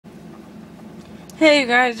Hey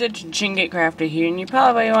guys, it's Crafter here, and you're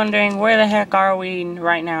probably wondering where the heck are we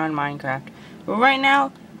right now in Minecraft. Well, right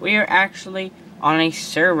now, we are actually on a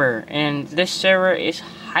server, and this server is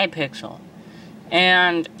Hypixel.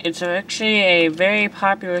 And it's actually a very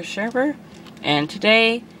popular server, and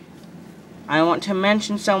today, I want to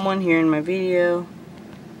mention someone here in my video.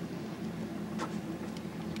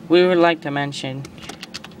 We would like to mention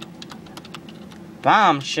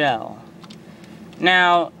Bombshell.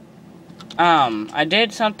 Now, I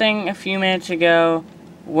did something a few minutes ago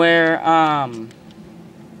where,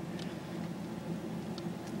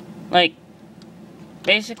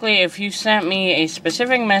 basically if you sent me a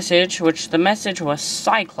specific message, which the message was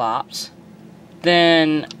Cyclops,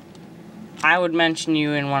 then I would mention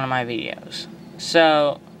you in one of my videos.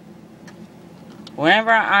 So, whenever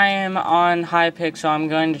I am on Hypixel, I'm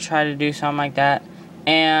going to try to do something like that,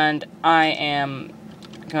 and I am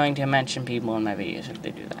going to mention people in my videos if they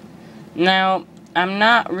do that. Now, I'm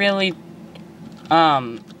not really,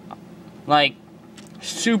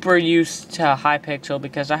 super used to Hypixel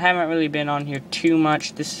because I haven't really been on here too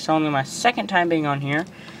much. This is only my second time being on here.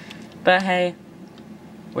 But hey,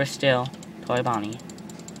 we're still Toy Bonnie.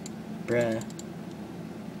 Bruh.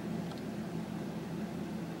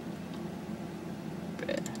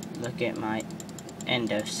 Look at my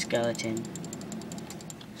endoskeleton.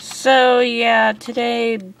 So, yeah,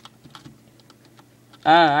 today,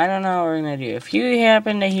 I don't know what we're gonna do. If you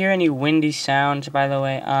happen to hear any windy sounds, by the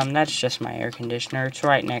way, that's just my air conditioner. It's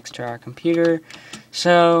right next to our computer.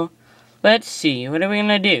 So, let's see. What are we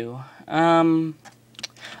gonna do? Oh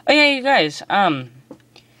yeah, you guys, some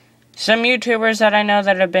YouTubers that I know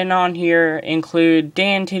that have been on here include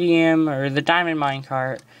DanTDM, or the Diamond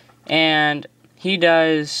Minecart, and he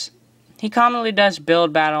commonly does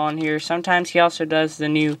Build Battle on here. Sometimes he also does the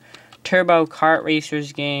new Turbo Kart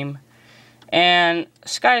Racers game. And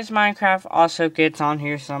Sky's Minecraft also gets on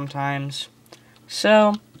here sometimes.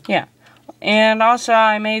 So, yeah. And also,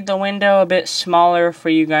 I made the window a bit smaller for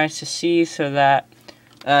you guys to see so that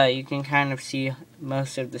you can kind of see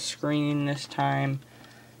most of the screen this time.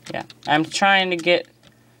 Yeah. I'm trying to get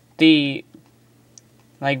the,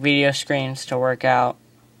 video screens to work out.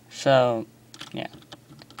 So, yeah.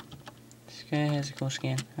 This guy has a cool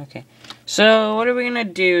skin. Okay. So, what are we gonna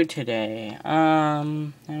do today? I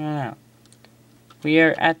don't know. We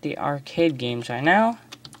are at the arcade games right now.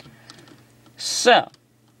 So,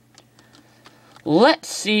 let's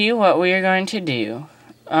see what we are going to do.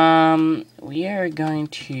 We are going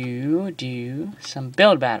to do some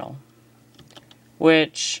Build Battle,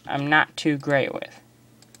 which I'm not too great with.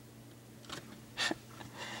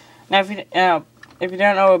 Now, if you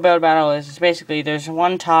don't know what Build Battle is, it's basically there's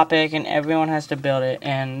one topic and everyone has to build it,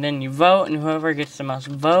 and then you vote, and whoever gets the most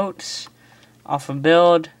votes off a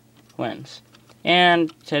build wins.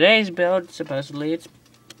 And today's build, supposedly, it's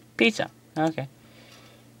pizza. Okay.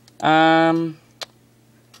 Now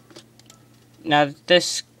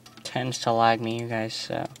this tends to lag me, you guys,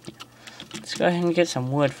 so let's go ahead and get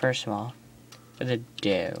some wood first of all for the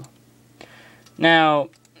dough. Now,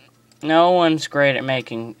 no one's great at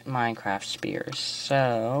making Minecraft spears,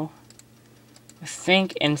 so I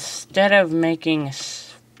think instead of making a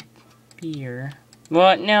spear,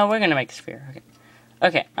 well, no, we're gonna make a spear.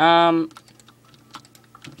 Okay.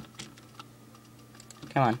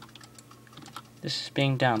 Come on. This is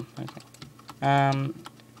being dumb. Okay.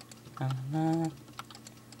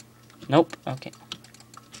 Nope. Okay.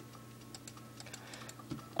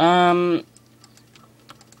 Am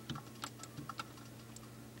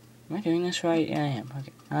I doing this right? Yeah, I am.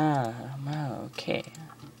 Okay. Okay.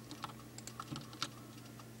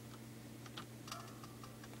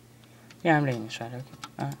 Yeah, I'm doing this right.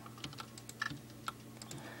 Okay.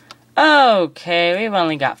 Okay, we've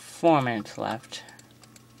only got 4 minutes left.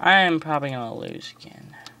 I am probably going to lose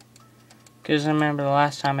again. Because I remember the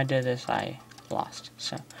last time I did this, I lost.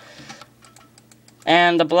 So,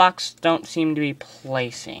 and the blocks don't seem to be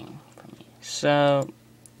placing for me. So,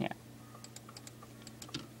 yeah.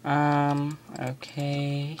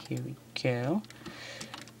 Okay, here we go.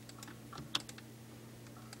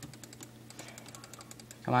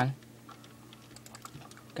 Come on.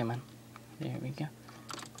 Come on. There we go.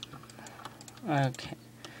 Okay.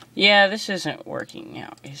 Yeah, this isn't working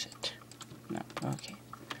now, is it? No, okay.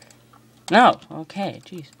 No, okay,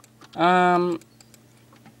 jeez.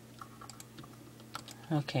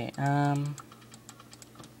 Okay, I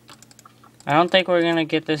don't think we're gonna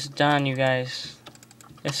get this done, you guys.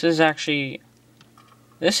 This is actually,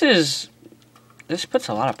 this puts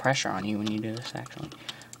a lot of pressure on you when you do this, actually.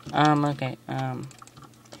 Okay,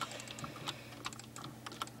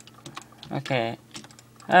 okay.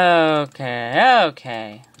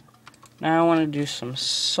 Okay. Now I want to do some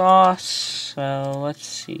sauce. So let's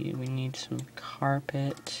see. We need some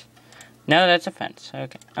carpet. No, that's a fence.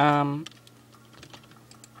 Okay.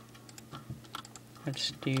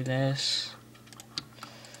 Let's do this.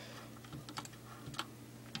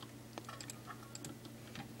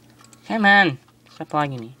 Come on. Stop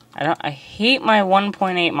lagging me. I hate my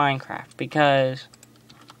 1.8 Minecraft because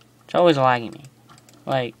it's always lagging me.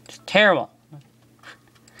 Like, it's terrible.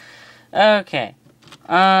 Okay.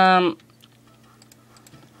 Oh,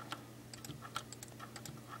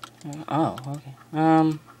 okay.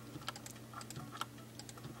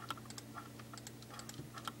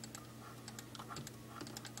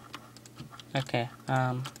 Okay,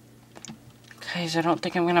 guys, I don't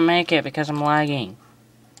think I'm gonna make it because I'm lagging.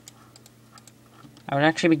 I would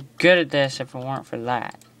actually be good at this if it weren't for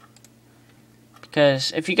that.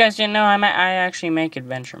 Because, if you guys didn't know, I actually make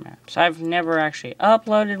adventure maps. I've never actually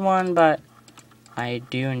uploaded one, but I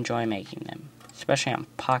do enjoy making them. Especially on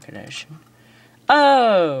Pocket Edition.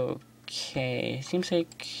 Okay, seems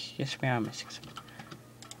like, yes, we are missing something.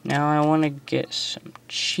 Now I want to get some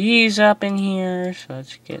cheese up in here, so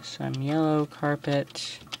let's get some yellow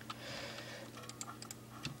carpet.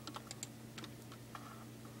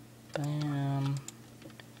 Bam.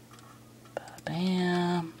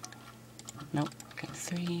 Bam. Nope. Okay,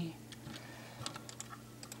 3,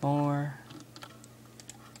 4,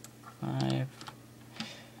 5,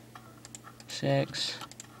 6,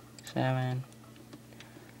 7,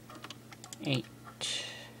 8,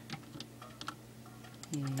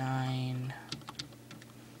 9,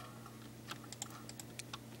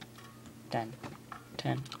 10.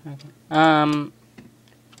 10. Okay.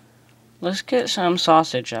 Let's get some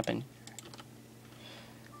sausage up in.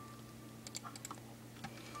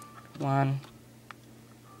 1,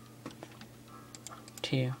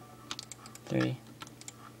 2, 3,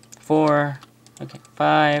 4. Okay,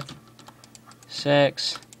 5,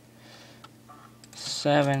 6,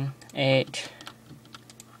 7, 8,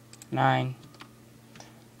 9,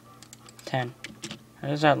 10. How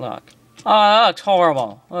does that look? Oh, that looks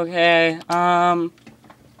horrible. Okay, I don't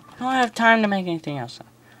have time to make anything else.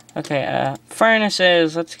 Okay,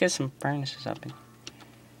 furnaces. Let's get some furnaces up in.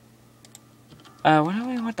 What do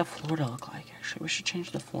we want the floor to look like, actually? We should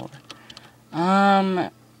change the floor.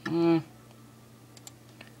 Let's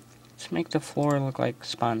make the floor look like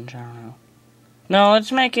sponge, I don't know. No,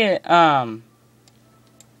 let's make it, let's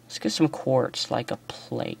get some quartz, like a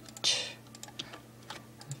plate.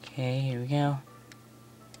 Okay, here we go.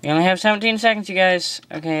 We only have 17 seconds, you guys.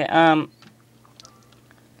 Okay,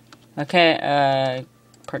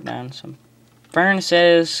 put down some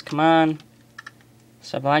furnaces. Come on.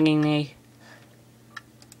 Stop lagging me.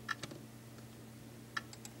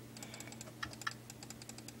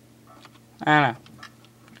 I don't know.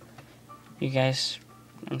 You guys,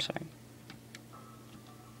 I'm sorry.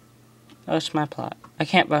 That's my plot. I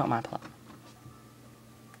can't vote my plot.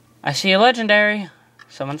 I see a legendary.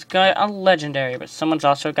 Someone's got a legendary, but someone's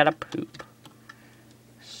also got a poop.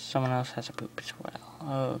 Someone else has a poop as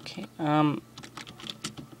well. Okay,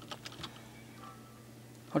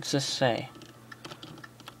 what's this say?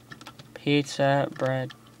 Pizza,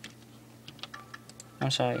 bread. I'm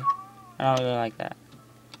sorry. I don't really like that.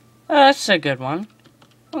 Oh, that's a good one.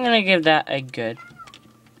 I'm gonna give that a good.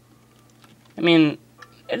 I mean,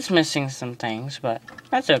 it's missing some things, but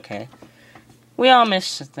that's okay. We all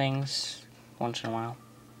miss things once in a while.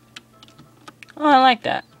 Oh, I like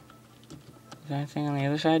that. Is there anything on the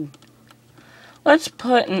other side? Let's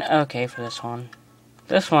put an okay for this one.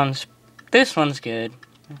 This one's good.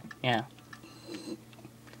 Yeah.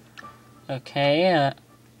 Okay,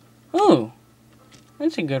 ooh.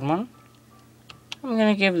 That's a good one. I'm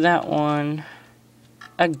gonna give that one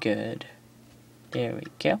a good. There we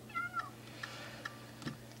go.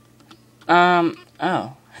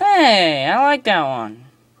 Oh. Hey, I like that one.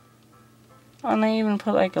 Oh, and they even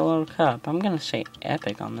put like a little cup. I'm gonna say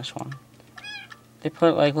epic on this one. They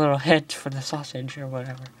put like little heads for the sausage or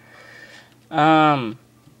whatever. I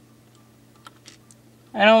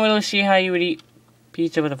don't really see how you would eat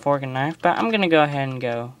pizza with a fork and knife, but I'm gonna go ahead and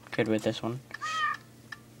go good with this one.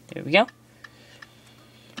 There we go.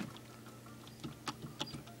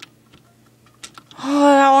 Oh,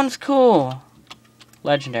 that one's cool.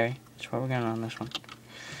 Legendary. That's what we're going on this one.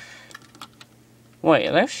 Wait,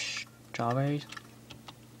 are there strawberries?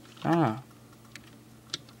 I don't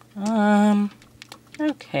know.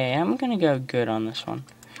 Okay, I'm gonna go good on this one.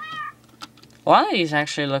 A lot of these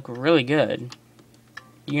actually look really good.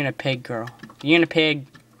 Unipig girl. Unipig.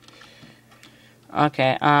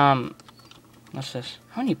 Okay, what's this?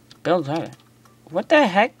 How many builds are there? What the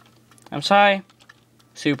heck? I'm sorry.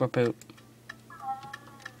 Super poop.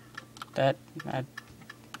 That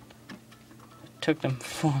took them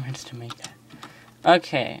 4 minutes to make that.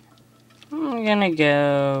 Okay. I'm gonna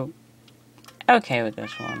go okay with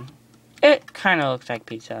this one. It kind of looks like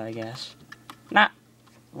pizza, I guess. Not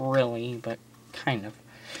really, but kind of.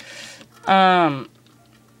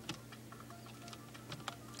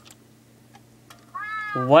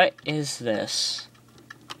 What is this?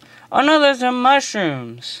 Oh no, there's some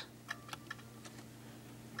mushrooms.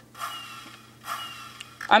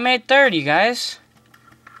 I made third, you guys.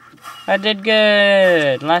 I did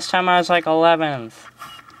good. Last time I was like 11th.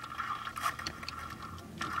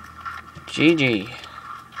 GG.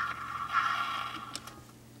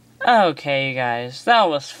 Okay, you guys. That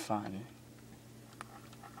was fun.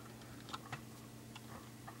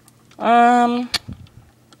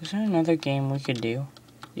 Is there another game we could do?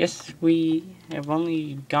 Yes, we have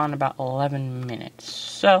only gone about 11 minutes.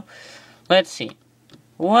 So, let's see.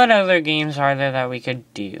 What other games are there that we could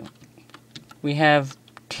do? We have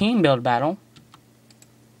Team Build Battle.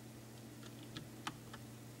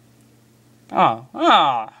 Oh,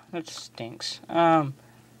 that stinks. Solo.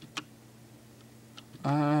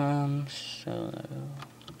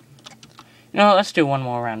 You know what, let's do one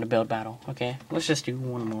more round of Build Battle, okay? Let's just do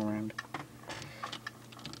one more round.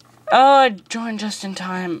 Oh, I joined just in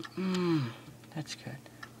time. That's good.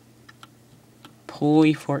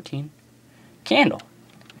 Pulley 14. Candle.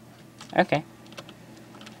 Okay.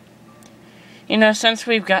 You know, since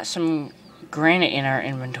we've got some granite in our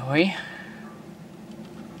inventory,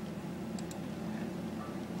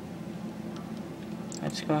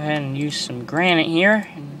 let's go ahead and use some granite here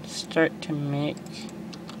and start to make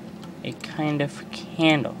a kind of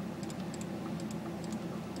candle.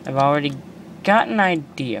 I've already got an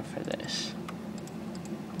idea for this.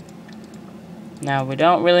 Now, we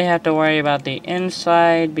don't really have to worry about the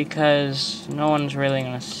inside because no one's really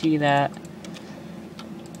going to see that.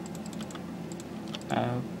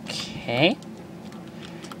 Okay.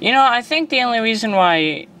 You know, I think the only reason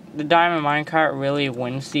why the Diamond Minecart really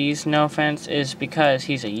wins these, no offense, is because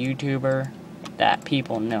he's a YouTuber that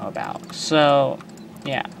people know about. So,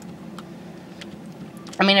 yeah.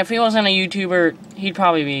 I mean, if he wasn't a YouTuber, he'd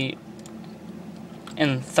probably be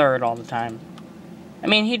in third all the time. I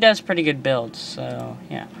mean, he does pretty good builds, so,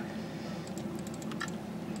 yeah.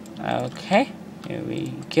 Okay, here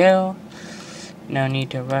we go. No need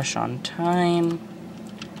to rush on time.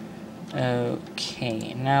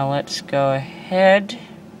 Okay, now let's go ahead.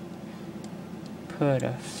 Put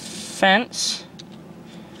a fence.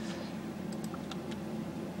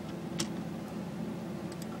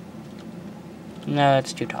 No,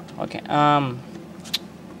 that's too tall. Okay,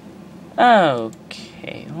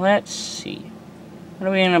 okay, let's see. What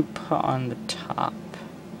are we gonna put on the top?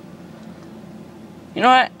 You know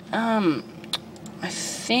what? I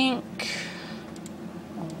think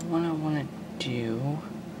what I want to do.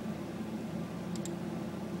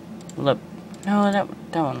 Look, no, that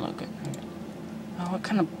one look good. Oh, what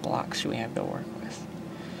kind of blocks do we have to work with?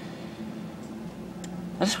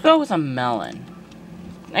 Let's go with a melon.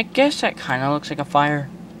 I guess that kind of looks like a fire.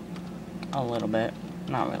 A little bit,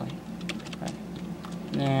 not really. Right.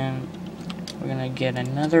 Then we're gonna get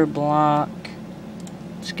another block.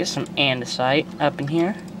 Let's get some andesite up in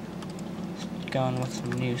here. Going with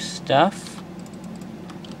some new stuff.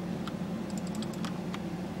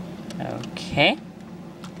 Okay.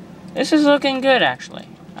 This is looking good, actually.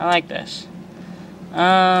 I like this.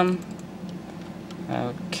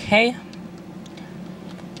 Okay.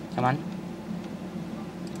 Come on.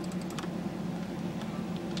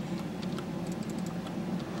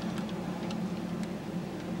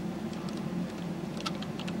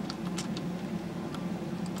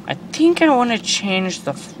 I think I want to change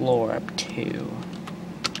the floor up too.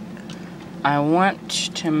 I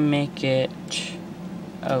want to make it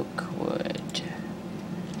oak wood.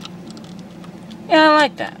 Yeah, I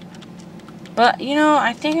like that. But, you know,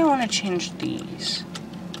 I think I want to change these.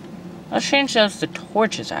 Let's change those to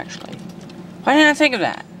torches, actually. Why didn't I think of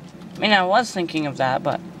that? I mean, I was thinking of that,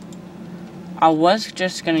 but I was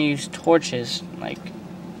just going to use torches, like...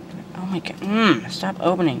 Oh my god. Stop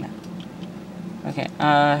opening that. Okay,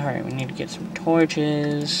 alright, we need to get some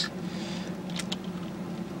torches.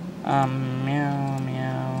 Meow,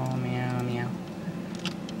 meow, meow, meow.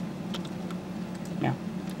 Meow.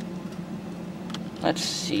 Let's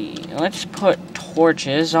see, let's put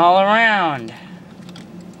torches all around.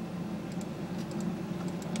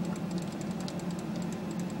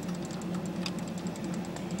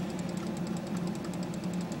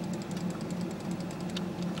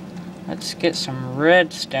 Let's get some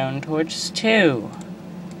redstone torches too.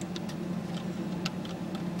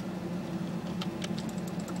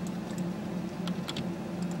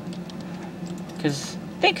 because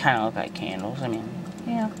they kind of look like candles. I mean,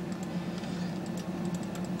 yeah.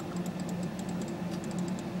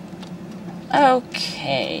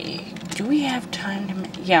 Okay. Do we have time to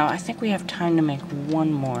make... Yeah, I think we have time to make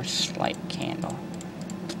one more slight candle.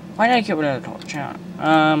 Why did I get rid of the torch?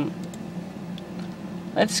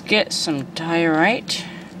 Let's get some diorite.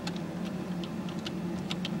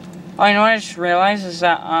 Oh, you know what I just realized is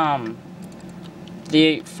that,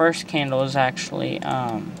 the first candle is actually,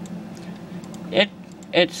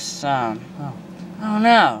 it's, oh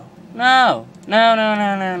no. No.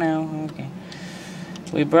 Okay.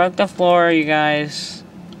 We broke the floor, you guys.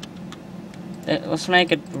 Let's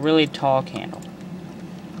make a really tall candle.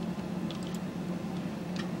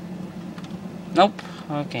 Nope.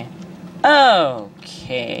 Okay.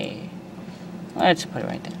 Okay. Let's put it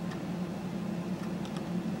right there.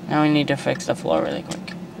 Now we need to fix the floor really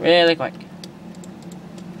quick. Really quick.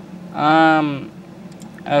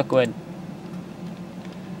 Oak wood.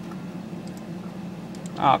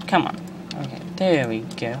 Oh, come on. Okay, there we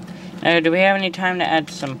go. Now, do we have any time to add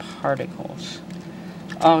some particles?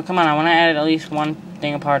 Oh, come on, I want to add at least one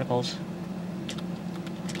thing of particles.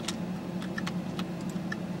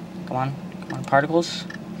 Come on, particles.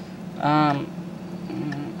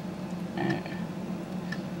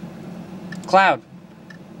 Cloud.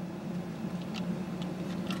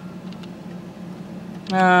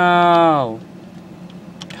 No.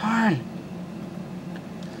 Darn.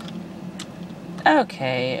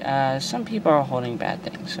 Okay, some people are holding bad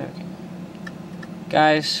things, okay.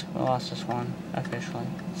 Guys, we lost this one, officially.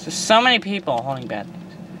 There's so many people holding bad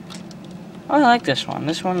things. Oh, I like this one.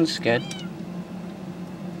 This one's good.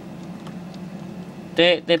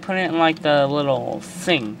 They put it in, like, the little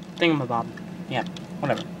thingamabob. Yeah,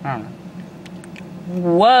 whatever. I don't know.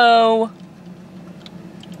 Whoa!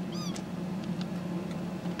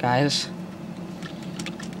 Guys.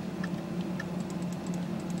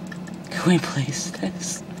 Can we place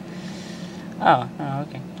this? Oh,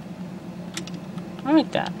 okay. I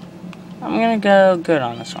like that. I'm gonna go good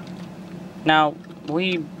on this one. Now,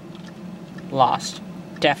 we lost.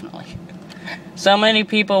 Definitely. So many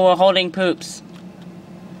people were holding poops.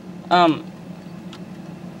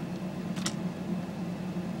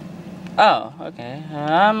 Oh, okay.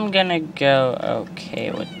 I'm gonna go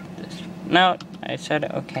okay with this. No, I said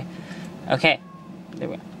okay. Okay. There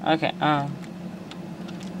we go. Okay, oh,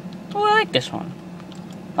 I like this one.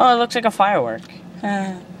 Oh, it looks like a firework.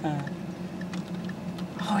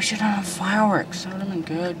 Oh, we should have fireworks. That would have been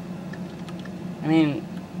good. I mean,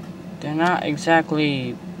 they're not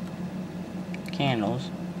exactly candles.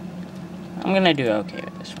 I'm gonna do okay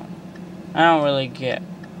with this one. I don't really get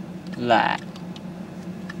that.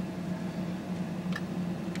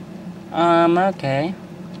 Okay.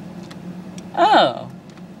 Oh,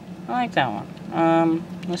 I like that one.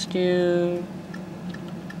 Let's do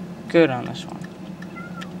good on this one.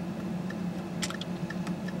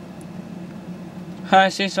 I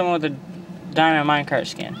see someone with a diamond minecart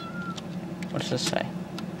skin. What's this say?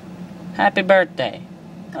 Happy birthday.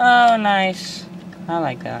 Oh, nice. I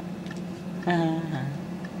like that.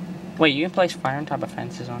 Wait, you can place fire on top of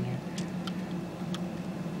fences on here.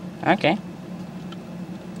 Okay.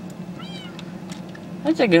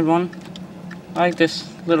 That's a good one. I like this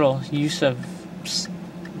little use of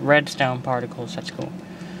redstone particles. That's cool.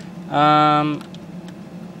 I'm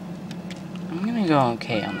gonna go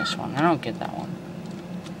okay on this one. I don't get that one.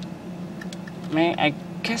 I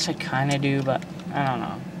guess I kind of do, but I don't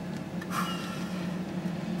know.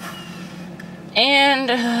 And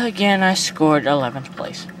again, I scored 11th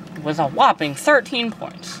place with a whopping 13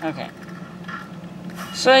 points. Okay.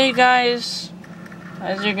 So you guys,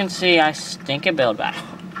 as you can see, I stink at build battle.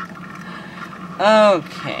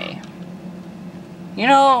 Okay. You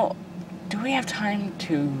know, do we have time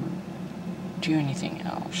to do anything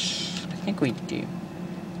else? I think we do.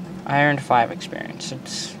 I earned 5 experience.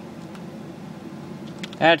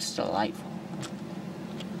 That's delightful.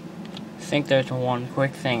 I think there's one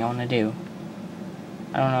quick thing I want to do.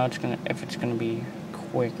 I don't know if it's gonna be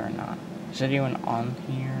quick or not. Is it even on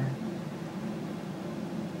here?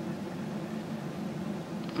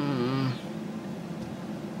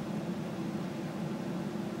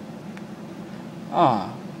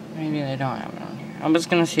 Oh, maybe they don't have it on here. I'm just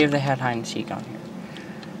gonna see if they had hide and seek on here.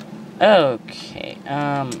 Okay,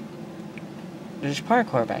 there's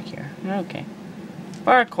parkour back here. Okay.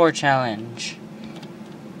 Parkour challenge.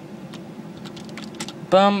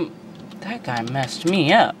 Bum. That guy messed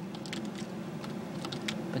me up.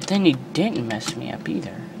 But then he didn't mess me up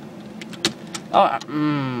either. Oh,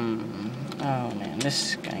 oh man, this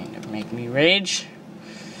is going to make me rage.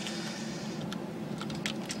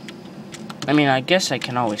 I mean, I guess I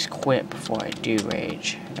can always quit before I do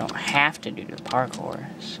rage. I don't have to do the parkour.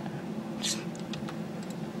 So it's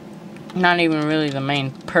not even really the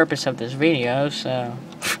main purpose of this video, so...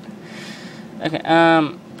 Okay,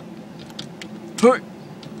 come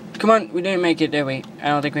on, we didn't make it, did we? I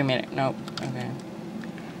don't think we made it. Nope. Okay.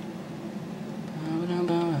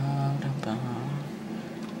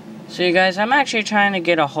 So you guys, I'm actually trying to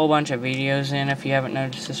get a whole bunch of videos in, if you haven't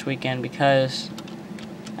noticed, this weekend, because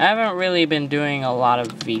I haven't really been doing a lot of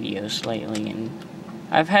videos lately, and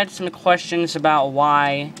I've had some questions about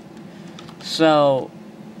why. So,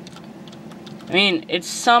 I mean, it's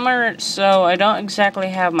summer, so I don't exactly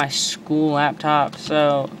have my school laptop,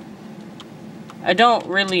 so I don't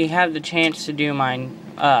really have the chance to do my,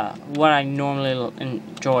 what I normally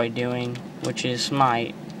enjoy doing, which is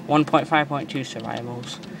my 1.5.2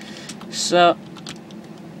 survivals. So,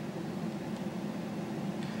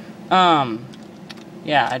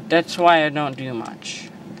 yeah, that's why I don't do much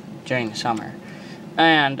during the summer.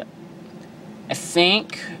 And I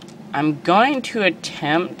think I'm going to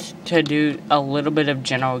attempt to do a little bit of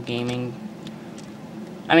general gaming.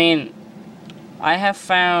 I mean, I have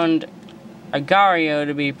found Agario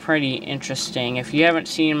to be pretty interesting. If you haven't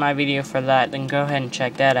seen my video for that, then go ahead and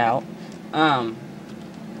check that out.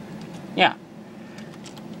 Yeah.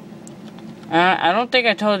 I don't think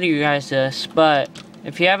I told you guys this, but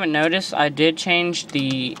if you haven't noticed, I did change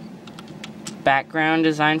the background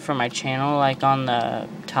design for my channel, like on the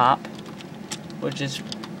top, which is,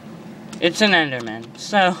 it's an Enderman,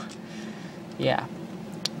 so, yeah.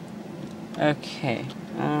 Okay,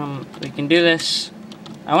 we can do this.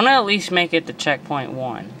 I want to at least make it to checkpoint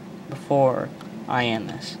 1 before I end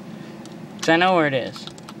this, because I know where it is,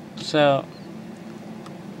 so.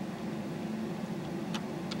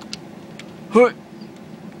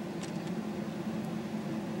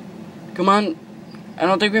 Come on. I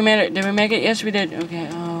don't think we made it. Did we make it? Yes, we did. Okay.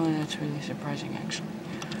 Oh, that's really surprising, actually.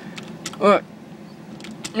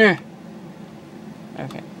 Okay.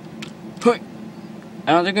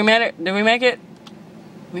 I don't think we made it. Did we make it?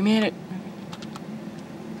 We made it.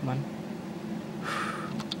 Come on.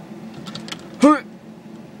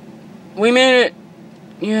 We made it.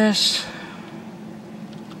 Yes.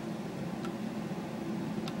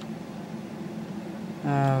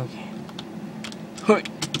 Okay.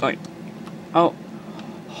 Wait. Oh.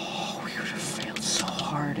 Oh, we would have failed so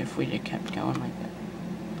hard if we had kept going like that.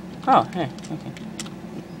 Oh, hey. Okay.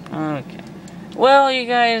 Okay. Well, you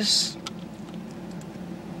guys,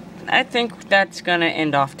 I think that's gonna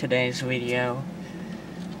end off today's video.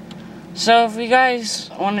 So, if you guys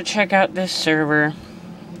want to check out this server,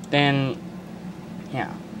 then,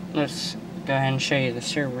 yeah. Let's go ahead and show you the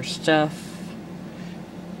server stuff.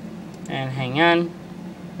 And hang on.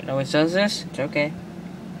 It always does this. It's okay.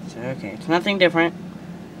 It's okay. It's nothing different.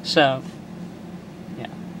 So, yeah.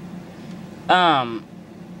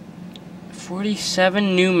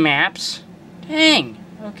 47 new maps? Dang.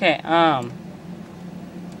 Okay,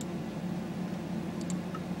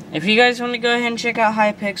 if you guys want to go ahead and check out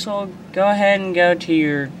Hypixel, go ahead and go to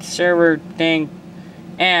your server thing.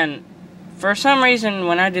 And for some reason,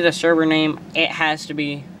 when I do the server name, it has to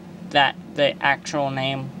be the actual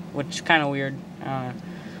name, which is kind of weird. I don't know.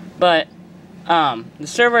 But, the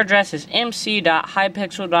server address is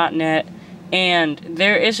mc.hypixel.net, and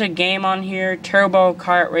there is a game on here, Turbo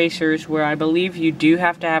Kart Racers, where I believe you do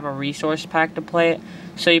have to have a resource pack to play it,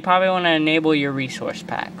 so you probably want to enable your resource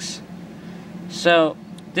packs. So,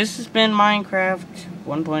 this has been Minecraft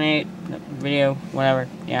 1.8 video, whatever,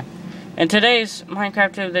 yeah. And today's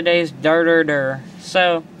Minecraft of the day is Dur.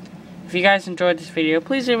 So, if you guys enjoyed this video,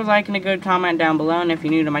 please leave a like and a good comment down below, and if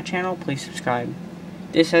you're new to my channel, please subscribe.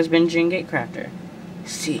 This has been GenGateCrafter.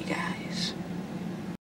 See you guys.